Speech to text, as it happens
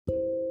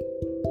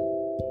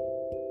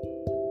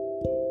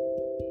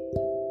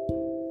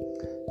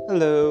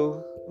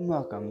Hello, and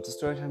welcome to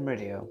Storytime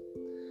Radio.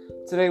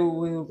 Today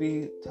we will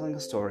be telling a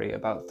story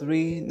about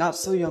three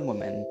not-so-young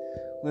women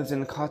who lived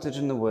in a cottage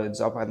in the woods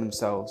all by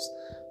themselves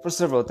for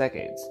several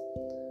decades.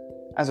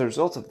 As a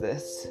result of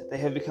this, they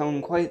have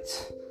become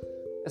quite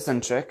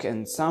eccentric,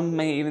 and some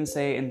may even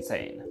say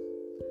insane.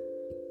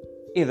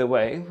 Either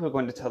way, we're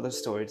going to tell their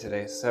story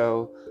today,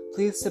 so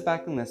please sit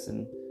back and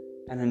listen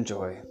and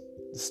enjoy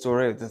the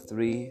story of the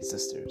three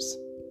sisters.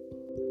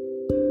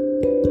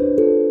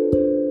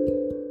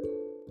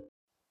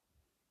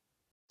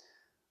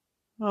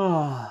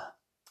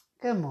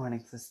 Good morning,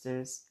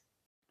 sisters.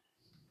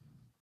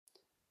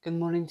 Good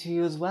morning to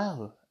you as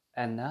well,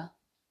 Edna.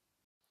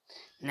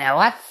 Now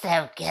what's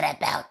so good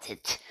about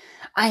it?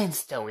 I am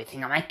still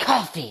waiting on my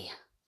coffee.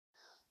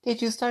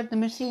 Did you start the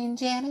machine,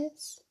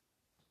 Janice?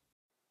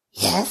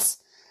 Yes,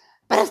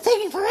 but it's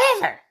taking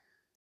forever.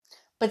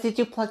 But did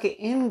you plug it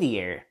in,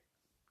 dear?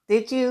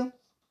 Did you?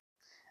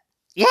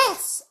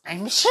 Yes,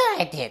 I'm sure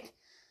I did.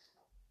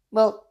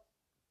 Well,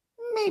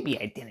 maybe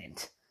I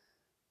didn't.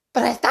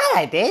 But I thought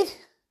I did.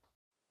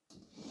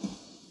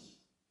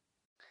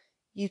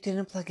 You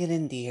didn't plug it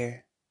in,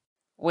 dear.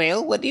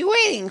 Well, what are you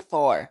waiting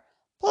for?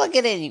 Plug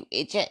it in, you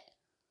idiot.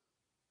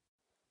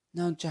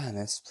 Now,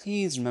 Janice,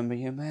 please remember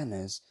your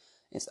manners.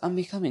 It's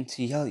unbecoming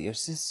to yell at your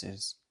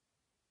sisters.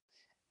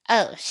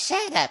 Oh,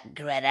 shut up,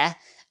 Greta.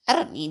 I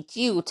don't need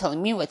you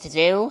telling me what to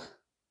do.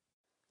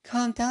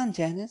 Calm down,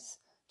 Janice.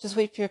 Just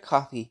wait for your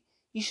coffee.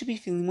 You should be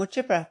feeling more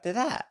chipper after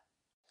that.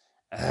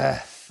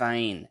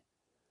 Fine.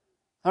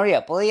 Hurry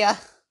up, will ya?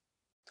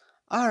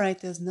 Alright,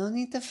 there's no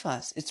need to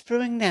fuss. It's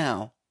brewing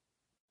now.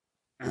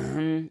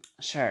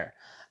 Sure.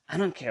 I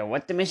don't care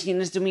what the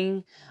machine is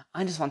doing.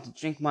 I just want to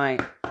drink my...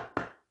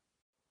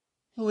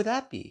 Who would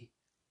that be?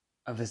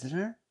 A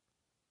visitor?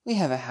 We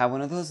haven't had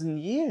one of those in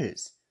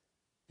years.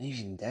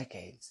 Maybe in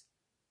decades.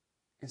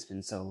 It's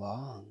been so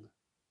long.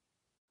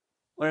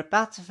 We're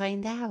about to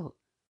find out.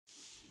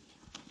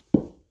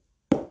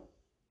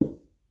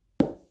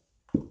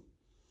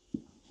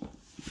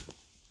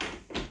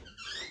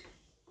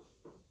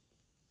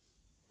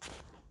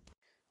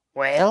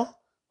 Well,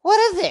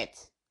 what is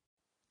it?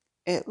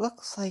 It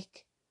looks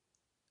like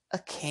a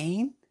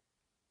cane?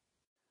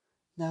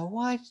 Now,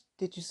 why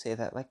did you say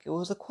that like it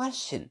was a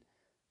question?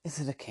 Is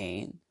it a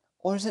cane,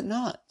 or is it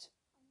not?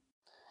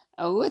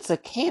 Oh, it's a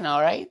cane,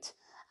 all right.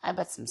 I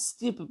bet some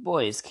stupid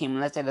boys came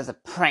and left it as a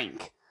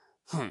prank.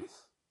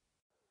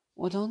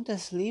 Well, don't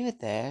just leave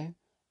it there.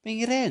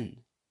 Bring it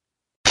in.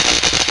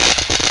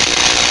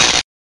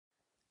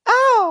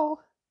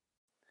 Oh!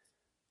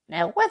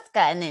 Now, what's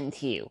gotten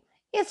into you?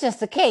 It's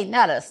just a cane,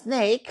 not a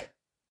snake.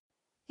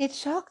 It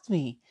shocked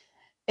me.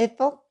 It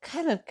felt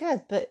kind of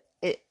good, but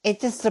it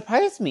just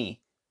surprised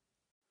me.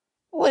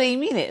 What do you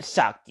mean it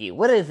shocked you?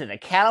 What is it, a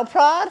cattle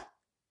prod?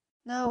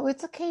 No,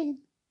 it's a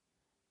cane.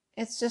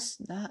 It's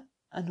just not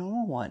a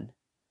normal one.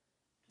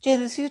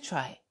 Janice, you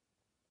try.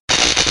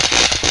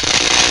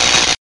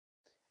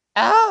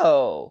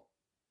 Oh!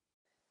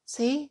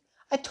 See?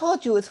 I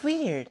told you it's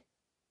weird.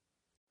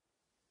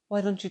 Why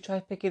don't you try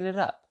picking it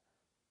up?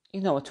 You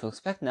know what to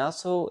expect now,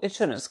 so it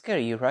shouldn't scare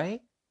you,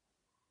 right?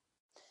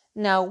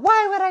 Now,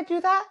 why would I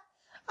do that?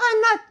 I'm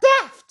not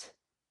daft!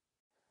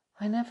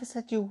 I never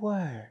said you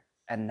were,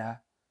 Edna.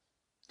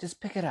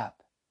 Just pick it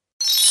up.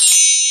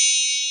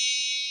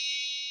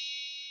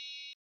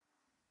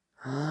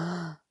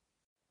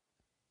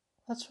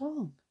 What's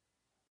wrong?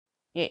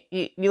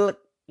 You look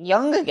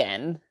young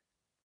again.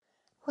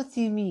 What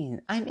do you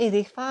mean? I'm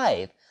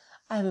 85.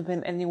 I haven't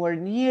been anywhere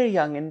near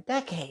young in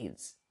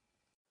decades.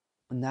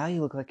 Now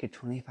you look like you're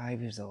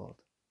 25 years old.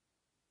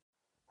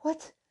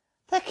 What?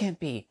 That can't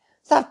be.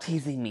 Stop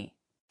teasing me.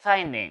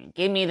 Fine then,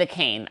 give me the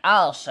cane.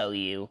 I'll show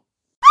you.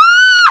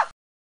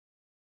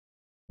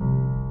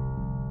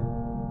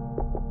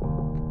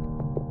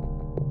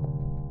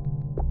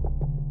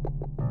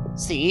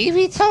 See,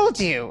 we told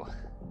you.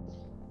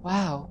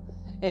 Wow,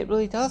 it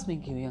really does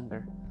make you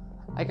younger.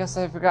 I guess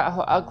I forgot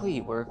how ugly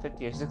you were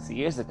 50 or 60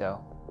 years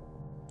ago.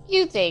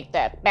 You take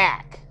that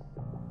back.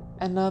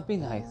 And now be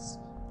nice.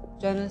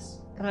 Janice,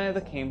 can I have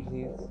the cane,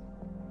 please?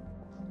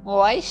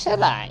 Why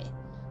should I?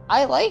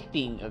 I like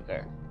being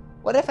younger.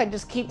 What if I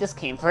just keep this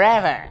cane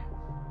forever?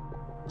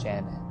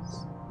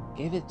 Janice,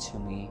 give it to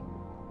me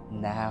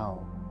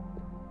now.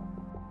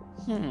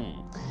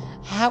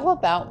 How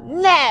about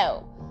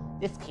no?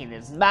 This cane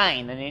is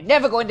mine and you're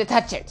never going to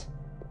touch it.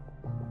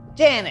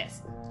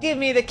 Janice, give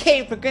me the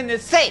cane for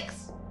goodness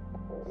sakes.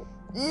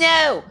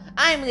 No,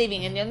 I'm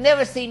leaving and you'll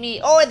never see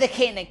me or the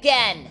cane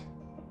again.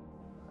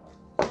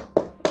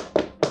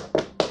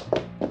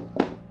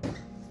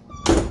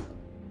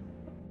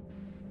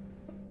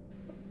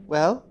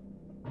 Well,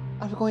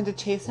 are we going to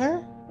chase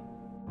her?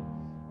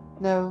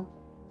 No,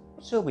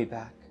 she'll be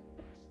back.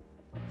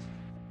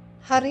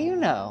 How do you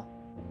know?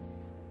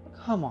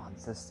 Come on,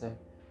 sister.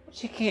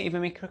 She can't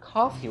even make her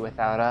coffee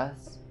without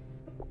us.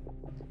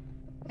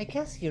 I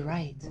guess you're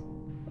right.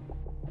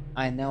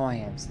 I know I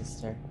am,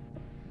 sister.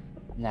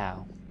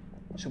 Now,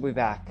 she'll be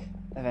back,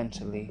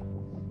 eventually.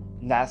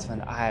 And that's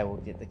when I will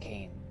get the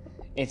cane.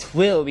 It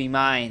will be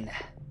mine.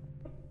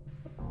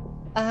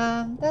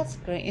 That's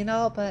great and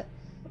all, but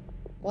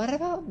what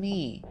about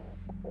me?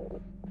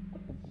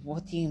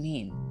 What do you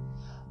mean?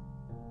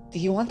 Do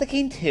you want the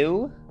cane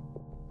too?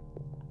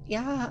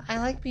 Yeah, I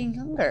like being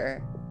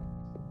younger.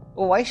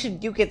 Well, why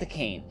should you get the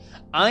cane?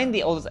 I'm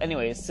the oldest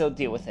anyway, so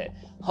deal with it.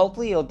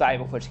 Hopefully you'll die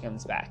before she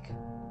comes back.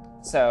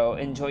 So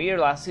enjoy your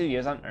last few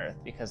years on Earth,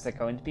 because they're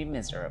going to be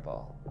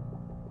miserable.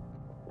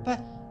 But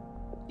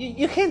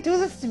you can't do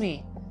this to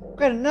me.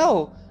 Greta,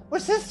 no! We're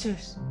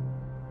sisters!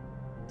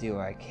 Do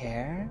I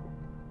care?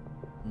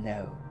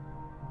 No.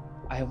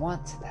 I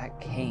want that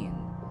cane.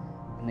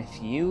 And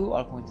if you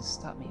are going to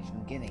stop me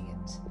from getting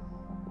it,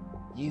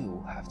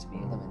 you have to be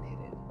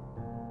eliminated.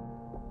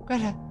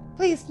 Greta,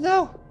 please,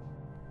 no!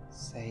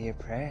 Say your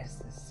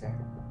prayers, sister.